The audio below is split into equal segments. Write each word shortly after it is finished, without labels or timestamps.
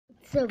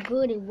so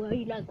good at what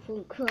you like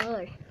from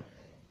cars.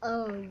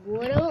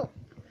 What?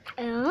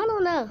 I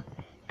don't know.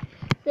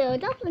 So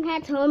Dustin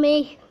had told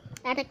me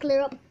I had to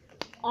clear up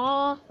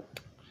all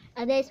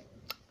of this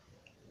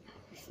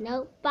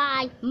snow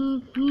by.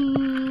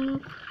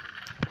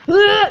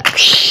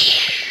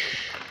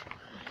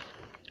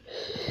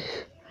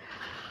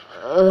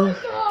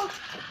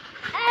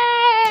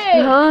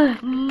 Hey!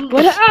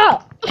 What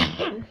up?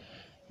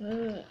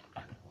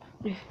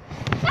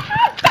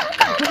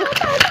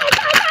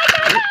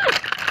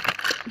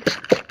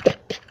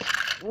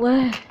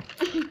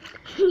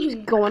 What's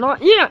going on?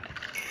 Yeah.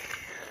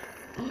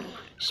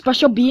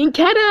 Special being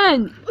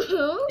Kitten.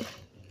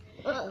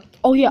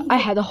 Oh yeah, I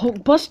had a whole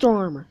Buster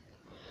armor.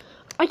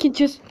 I can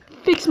just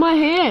fix my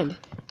hand.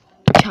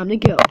 Time to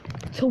go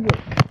to work.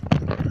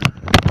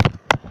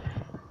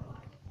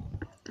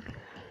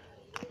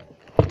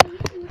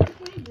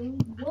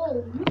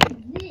 Whoa, look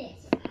at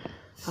this.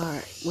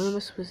 Alright, what am I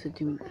supposed to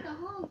do? The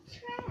whole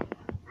track.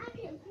 I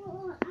can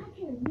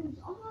use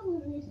all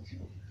of this.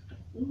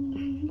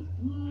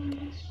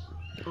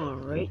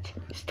 Alright,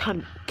 it's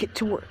time to get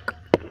to work.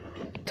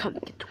 Time to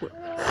get to work.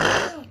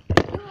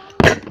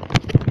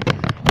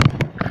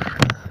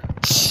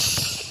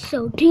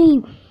 So,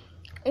 team,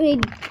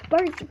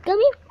 Birds, come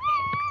here.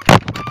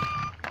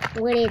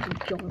 What is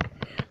it, John?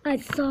 I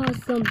saw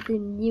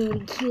something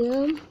new,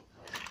 Kim.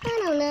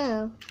 I don't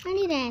know. I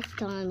need to ask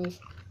Thomas.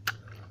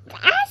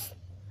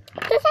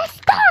 Does that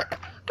stuck?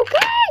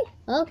 Okay.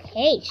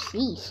 Okay,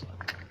 sheesh.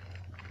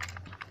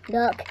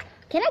 Look,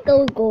 can I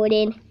go with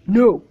Gordon?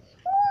 No,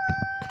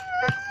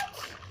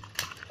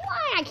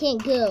 Why I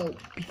can't go?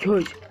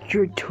 because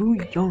you're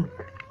too young.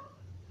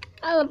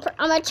 I'm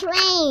a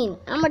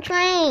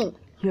train.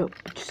 Yeah,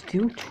 but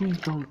still too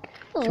young.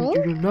 So Oh.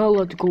 you're not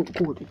allowed to go with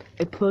Gordon.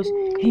 And plus,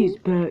 he's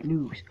bad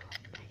news.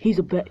 He's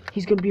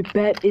gonna be a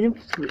bad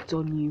influence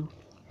on you.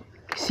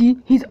 See,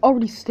 he's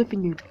already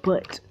sniffing your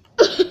butt.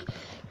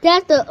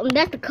 That's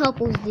the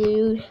couples,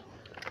 dude.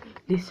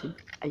 Listen,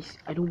 I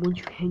don't want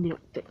you hanging out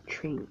with that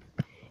train.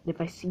 And if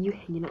I see you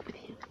hanging out with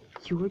him,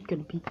 you're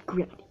gonna be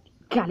grounded.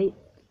 Got it?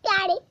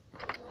 Got it.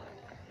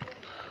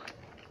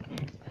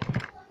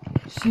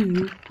 See,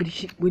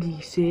 what did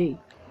he say?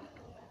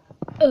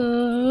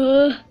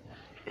 I'm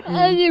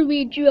gonna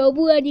be in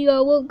trouble. I need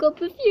to woke up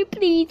with you,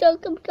 please.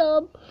 Don't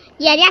come.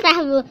 Yeah, you have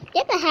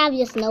to have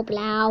your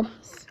snowplow.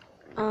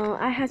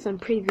 I had some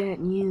pretty bad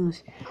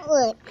news.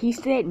 What? He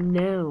said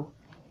no.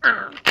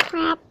 Oh,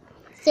 crap.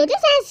 So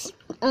just ask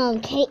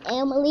Kate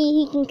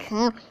Emily.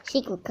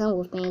 She can come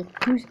with me.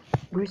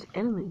 Where's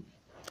Emily?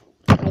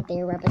 Right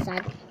there, right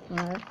beside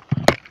her.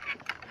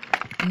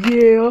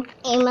 Yeah.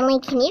 Emily,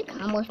 can you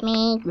come with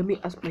me? Let me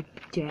ask my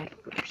dad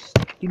first.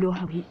 You know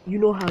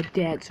how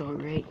dads are,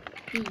 right?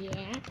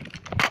 Yeah.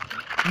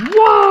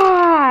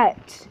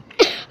 What?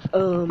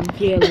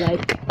 Yeah,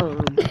 like,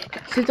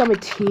 since I'm a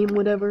team,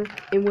 whatever,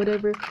 can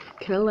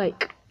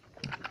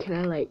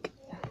I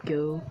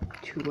go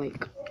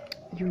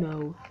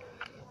to,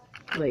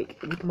 like,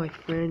 with my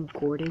friend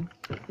Gordon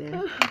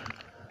there?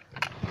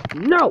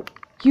 No!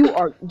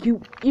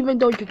 Even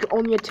though you're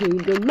only a team,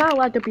 you're not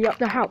allowed to be out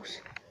the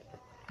house.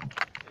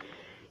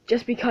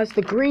 Just because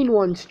the green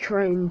one's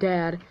trained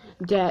dad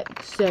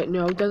said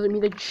no, doesn't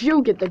mean that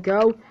you get to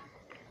go.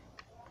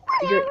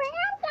 Whatever,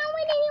 I'm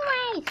going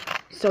anyways.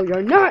 So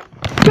you're not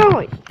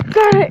going.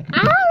 Got it?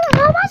 I don't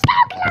know what's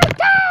talking like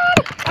that.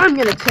 I'm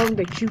gonna tell him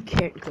that you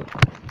can't go.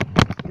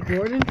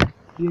 Gordon?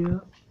 Yeah.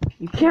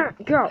 You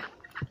can't go.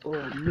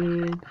 Oh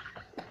man.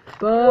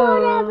 Bye.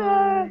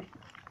 Whatever.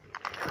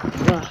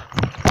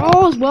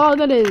 All's well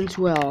that ends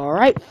well,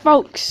 alright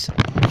folks?